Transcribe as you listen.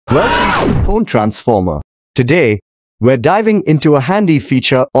Welcome to Phone Transformer. Today, we're diving into a handy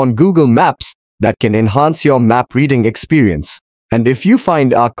feature on Google Maps that can enhance your map reading experience. And if you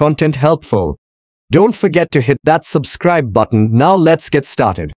find our content helpful, don't forget to hit that subscribe button. Now let's get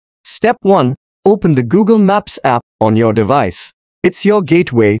started. Step 1. Open the Google Maps app on your device. It's your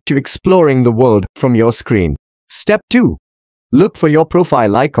gateway to exploring the world from your screen. Step 2. Look for your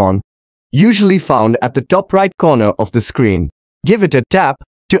profile icon, usually found at the top right corner of the screen. Give it a tap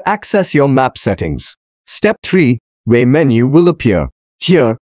to access your map settings. Step 3. A menu will appear.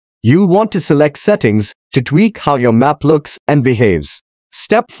 Here, you'll want to select settings to tweak how your map looks and behaves.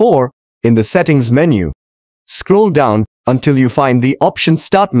 Step 4. In the settings menu, scroll down until you find the option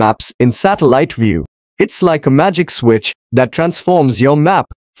Start Maps in Satellite View. It's like a magic switch that transforms your map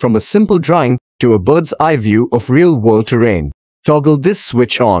from a simple drawing to a bird's eye view of real-world terrain. Toggle this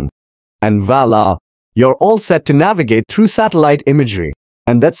switch on, and voila, you're all set to navigate through satellite imagery.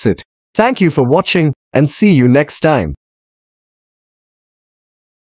 And that's it. Thank you for watching, and see you next time.